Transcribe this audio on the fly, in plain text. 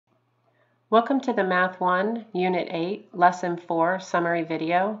Welcome to the Math 1, Unit 8, Lesson 4 summary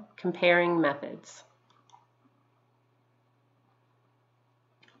video, Comparing Methods.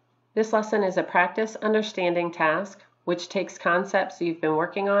 This lesson is a practice understanding task which takes concepts you've been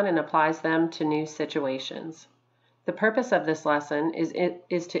working on and applies them to new situations. The purpose of this lesson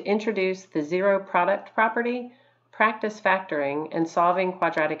is to introduce the zero product property, practice factoring and solving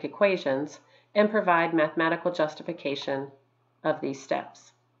quadratic equations, and provide mathematical justification of these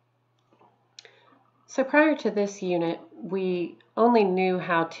steps. So prior to this unit, we only knew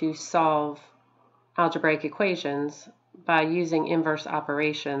how to solve algebraic equations by using inverse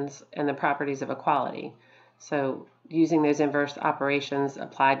operations and the properties of equality. So using those inverse operations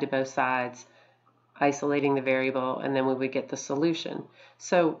applied to both sides, isolating the variable, and then we would get the solution.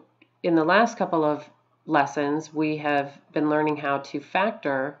 So in the last couple of lessons, we have been learning how to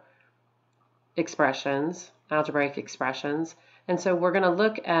factor expressions, algebraic expressions. And so we're going to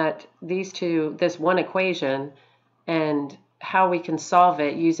look at this one equation and how we can solve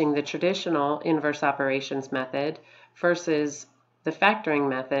it using the traditional inverse operations method versus the factoring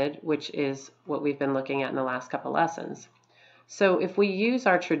method, which is what we've been looking at in the last couple lessons. So if we use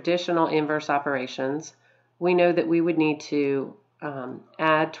our traditional inverse operations, we know that we would need to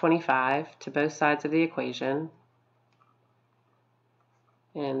add 25 to both sides of the equation.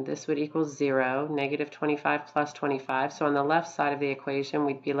 And this would equal 0, negative 25 plus 25. So on the left side of the equation,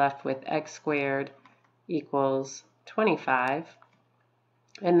 we'd be left with x squared equals 25.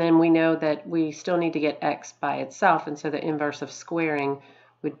 And then we know that we still need to get x by itself, and so the inverse of squaring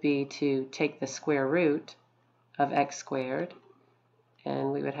would be to take the square root of x squared.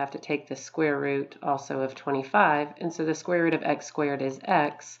 And we would have to take the square root also of 25. And so the square root of x squared is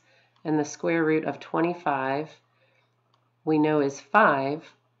x, and the square root of 25 we know is 5,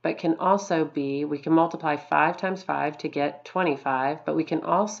 but can also be, we can multiply 5 times 5 to get 25, but we can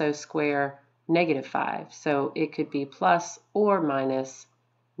also square negative 5. So it could be plus or minus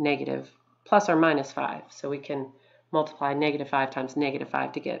 5. So we can multiply negative 5 times negative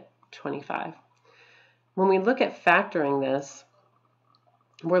 5 to get 25. When we look at factoring this,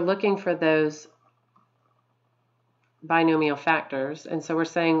 we're looking for those binomial factors, and so we're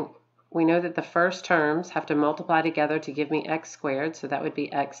saying we know that the first terms have to multiply together to give me x squared, so that would be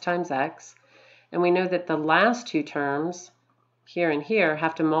x times x. And we know that the last two terms, here and here,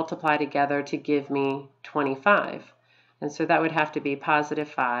 have to multiply together to give me 25. And so that would have to be positive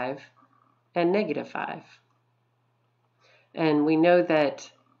 5 and negative 5. And we know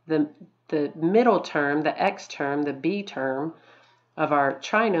that the middle term, the x term, the b term of our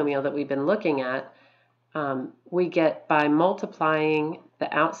trinomial that we've been looking at, we get by multiplying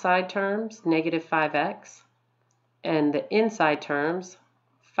the outside terms, negative 5x, and the inside terms,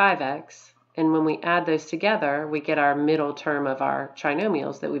 5x. And when we add those together, we get our middle term of our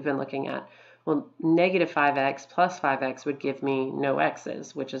trinomials that we've been looking at. Well, negative 5x plus 5x would give me no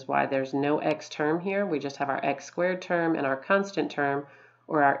x's, which is why there's no x term here. We just have our x squared term and our constant term,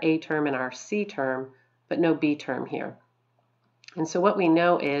 or our a term and our c term, but no b term here. And so what we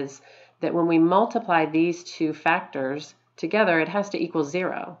know is that when we multiply these two factors together, it has to equal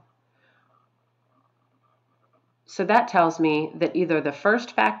 0. So that tells me that either the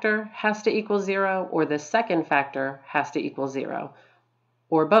first factor has to equal 0 or the second factor has to equal 0,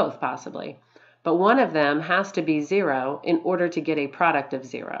 or both possibly. But one of them has to be 0 in order to get a product of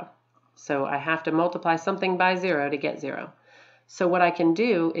 0. So I have to multiply something by 0 to get 0. So what I can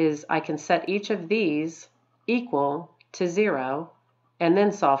do is I can set each of these equal to 0 and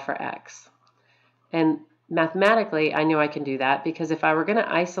then solve for x. And mathematically, I know I can do that because if I were going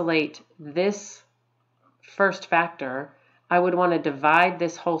to isolate this first factor, I would want to divide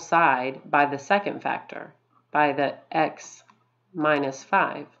this whole side by the second factor, by the x minus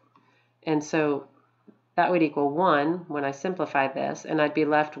 5. And so that would equal 1 when I simplify this, and I'd be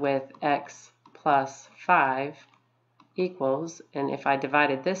left with x plus 5 equals, and if I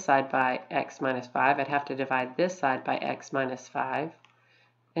divided this side by x minus 5, I'd have to divide this side by x minus 5.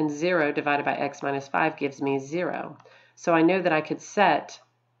 And 0 divided by x minus 5 gives me 0. So I know that I could set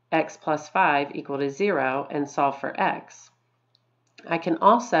x plus 5 equal to 0 and solve for x. I can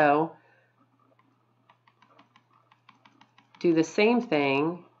also do the same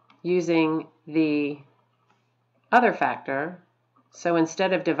thing using the other factor. So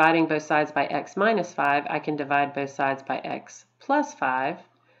instead of dividing both sides by x minus 5, I can divide both sides by x plus 5.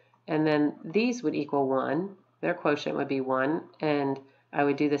 And then these would equal 1. Their quotient would be 1. And I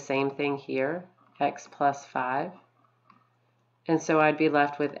would do the same thing here, x plus 5. And so I'd be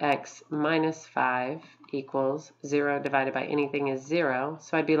left with x minus 5 equals 0 divided by anything is 0.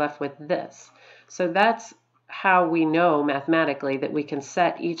 So I'd be left with this. So that's how we know mathematically that we can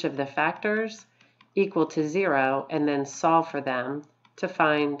set each of the factors equal to 0 and then solve for them to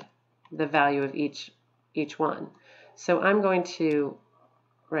find the value of each one. So I'm going to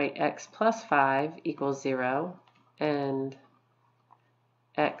write x plus 5 equals 0 and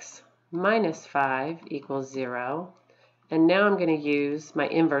x minus 5 equals 0. And now I'm going to use my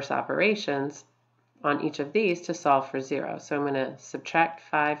inverse operations on each of these to solve for 0. So I'm going to subtract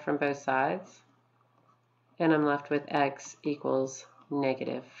 5 from both sides, and I'm left with x equals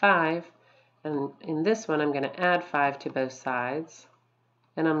negative 5. And in this one, I'm going to add 5 to both sides,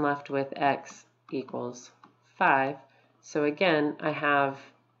 and I'm left with x equals 5. So again, I have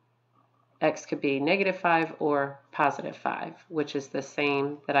x could be negative 5 or positive 5, which is the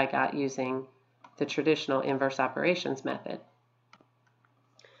same that I got using the traditional inverse operations method.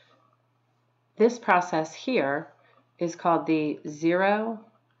 This process here is called the zero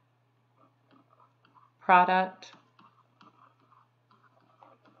product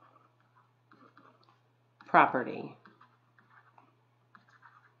property.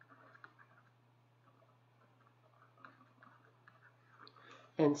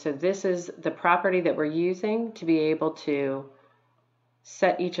 And so this is the property that we're using to be able to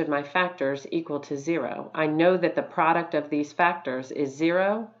set each of my factors equal to 0. I know that the product of these factors is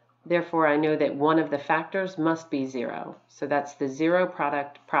 0, therefore I know that one of the factors must be 0. So that's the zero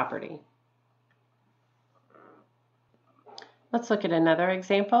product property. Let's look at another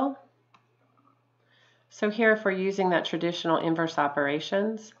example. So here, if we're using that traditional inverse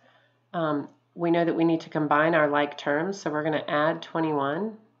operations, we know that we need to combine our like terms, so we're going to add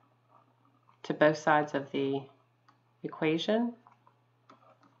 21 to both sides of the equation.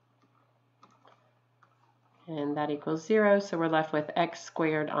 And that equals 0, so we're left with x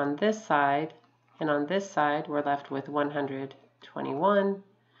squared on this side, and on this side we're left with 121,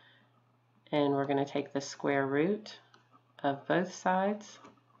 and we're going to take the square root of both sides.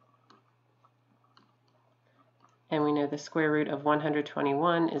 And we know the square root of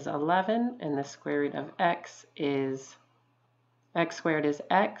 121 is 11, and the square root of x squared is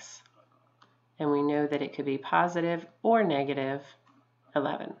x, and we know that it could be positive or negative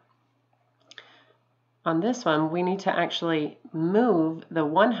 11. On this one, we need to actually move the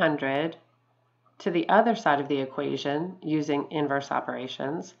 100 to the other side of the equation using inverse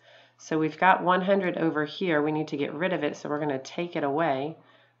operations. So we've got 100 over here. We need to get rid of it, so we're going to take it away.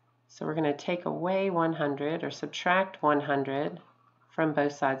 So we're going to take away 100 or subtract 100 from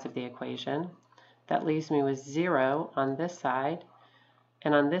both sides of the equation. That leaves me with 0 on this side.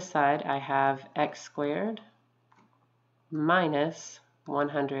 And on this side, I have x squared minus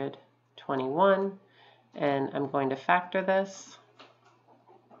 121. And I'm going to factor this.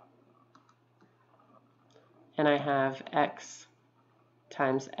 And I have x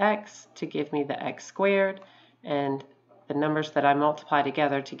times x to give me the x squared. And the numbers that I multiply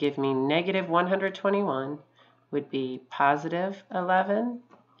together to give me negative 121 would be positive 11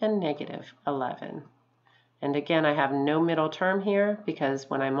 and negative 11. And again, I have no middle term here because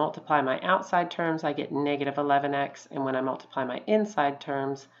when I multiply my outside terms, I get negative 11x, and when I multiply my inside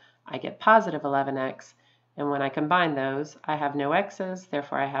terms, I get positive 11x, and when I combine those, I have no x's,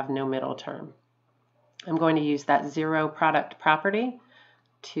 therefore I have no middle term. I'm going to use that zero product property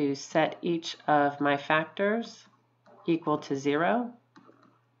to set each of my factors equal to 0,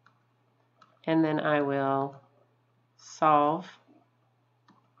 and then I will solve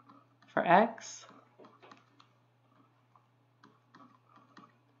for x.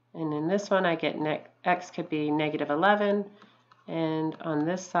 And in this one, I get x could be negative 11, and on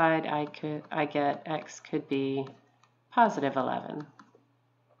this side, I get x could be positive 11.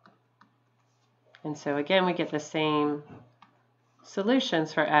 And so again, we get the same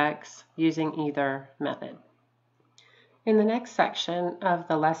solutions for x using either method. In the next section of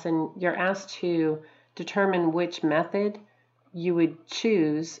the lesson, you're asked to determine which method you would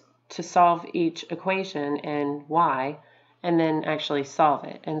choose to solve each equation and why, and then actually solve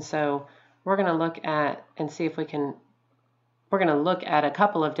it. And so we're going to look at and see if we can, we're going to look at a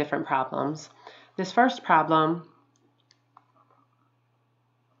couple of different problems. This first problem,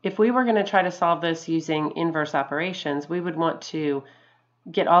 if we were going to try to solve this using inverse operations, we would want to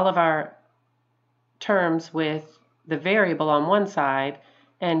get all of our terms with the variable on one side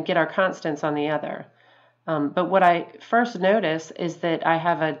and get our constants on the other. But what I first notice is that I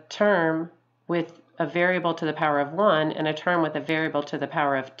have a term with a variable to the power of 1 and a term with a variable to the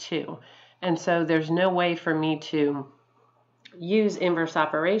power of 2. And so there's no way for me to use inverse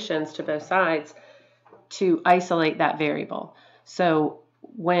operations to both sides to isolate that variable. So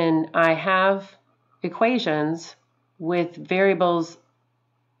when I have equations with variables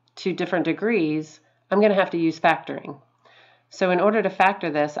to different degrees, I'm going to have to use factoring. So in order to factor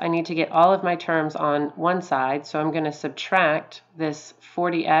this, I need to get all of my terms on one side. So I'm going to subtract this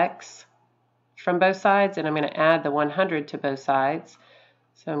 40x from both sides, and I'm going to add the 100 to both sides.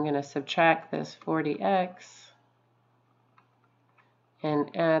 So I'm going to subtract this 40x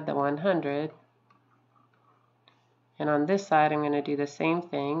and add the 100. And on this side, I'm going to do the same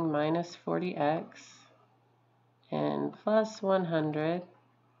thing, minus 40x and plus 100.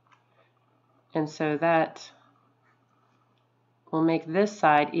 And so that will make this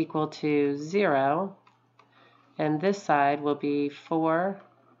side equal to 0, and this side will be 4x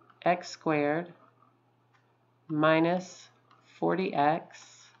squared minus 40x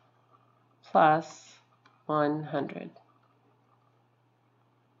plus 100.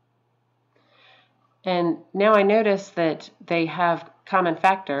 And now I notice that they have common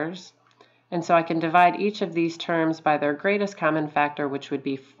factors, and so I can divide each of these terms by their greatest common factor, which would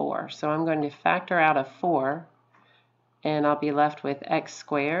be 4. So I'm going to factor out a 4, and I'll be left with x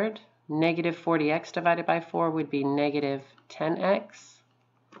squared. Negative 40x divided by 4 would be negative 10x,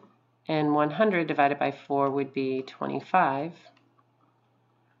 and 100 divided by 4 would be 25.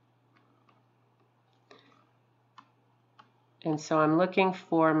 And so I'm looking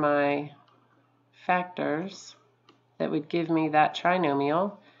for my factors that would give me that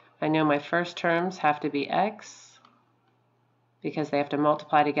trinomial. I know my first terms have to be x because they have to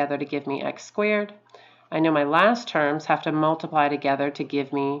multiply together to give me x squared. I know my last terms have to multiply together to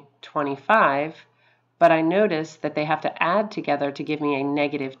give me 25, but I notice that they have to add together to give me a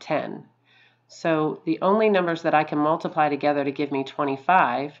negative 10. So the only numbers that I can multiply together to give me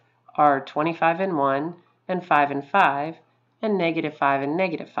 25 are 25 and 1, and 5 and 5, and negative 5 and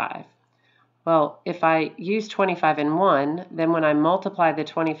negative 5. Well, if I use 25 and 1, then when I multiply the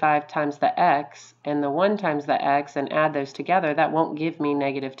 25 times the x and the 1 times the x and add those together, that won't give me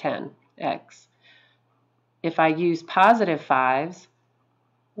negative 10x. If I use positive 5s,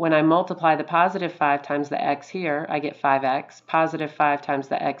 when I multiply the positive 5 times the x here, I get 5x. Positive 5 times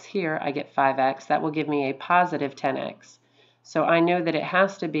the x here, I get 5x. That will give me a positive 10x. So I know that it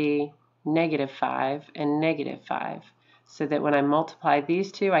has to be negative 5 and negative 5. So that when I multiply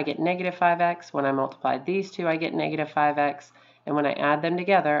these two, I get negative 5x. When I multiply these two, I get negative 5x. And when I add them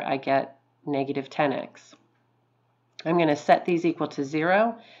together, I get negative 10x. I'm going to set these equal to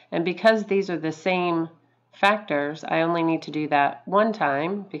 0. And because these are the same factors, I only need to do that one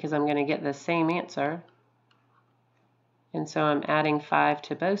time because I'm going to get the same answer. And so I'm adding 5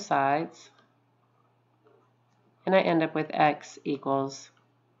 to both sides. And I end up with x equals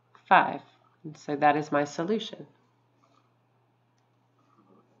 5. And so that is my solution.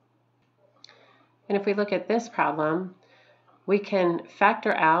 And if we look at this problem, we can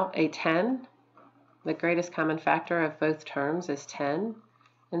factor out a 10. The greatest common factor of both terms is 10.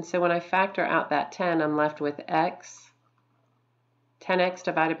 And so when I factor out that 10, I'm left with x. 10x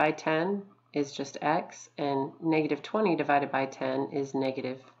divided by 10 is just x, and negative 20 divided by 10 is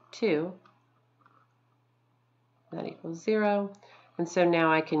negative 2. That equals 0. And so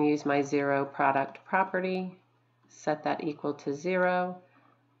now I can use my zero product property, set that equal to 0.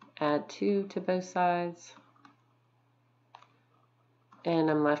 Add 2 to both sides, and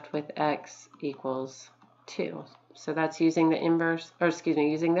I'm left with x equals 2. So that's using the inverse, or excuse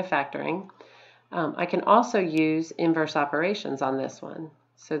me, using the factoring. I can also use inverse operations on this one.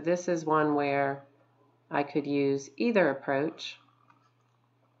 So this is one where I could use either approach.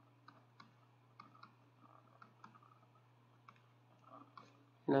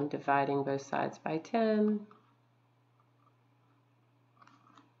 And I'm dividing both sides by 10.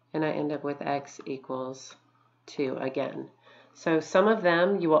 And I end up with x equals 2 again. So some of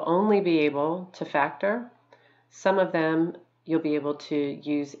them you will only be able to factor. Some of them you'll be able to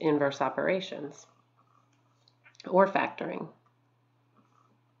use inverse operations or factoring.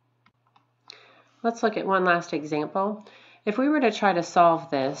 Let's look at one last example. If we were to try to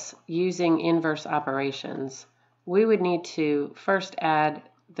solve this using inverse operations, we would need to first add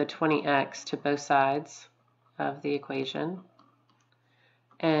the 20x to both sides of the equation.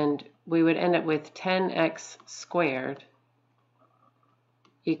 And we would end up with 10x squared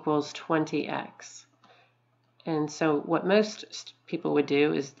equals 20x. And so what most people would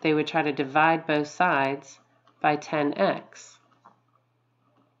do is they would try to divide both sides by 10x.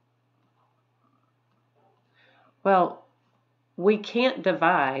 Well, we can't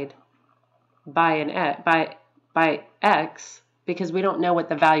divide by x because we don't know what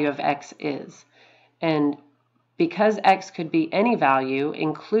the value of x is. And because x could be any value,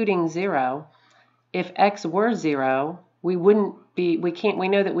 including 0, if x were 0, we know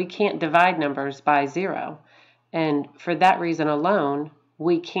that we can't divide numbers by 0. And for that reason alone,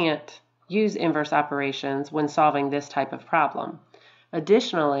 we can't use inverse operations when solving this type of problem.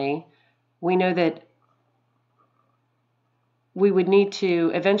 Additionally, we know that we would need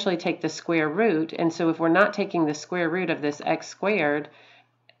to eventually take the square root, and so if we're not taking the square root of this x squared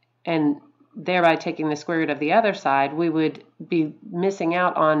and thereby taking the square root of the other side, we would be missing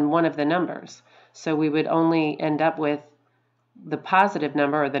out on one of the numbers. So we would only end up with the positive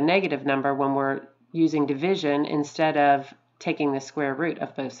number or the negative number when we're using division instead of taking the square root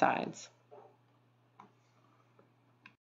of both sides.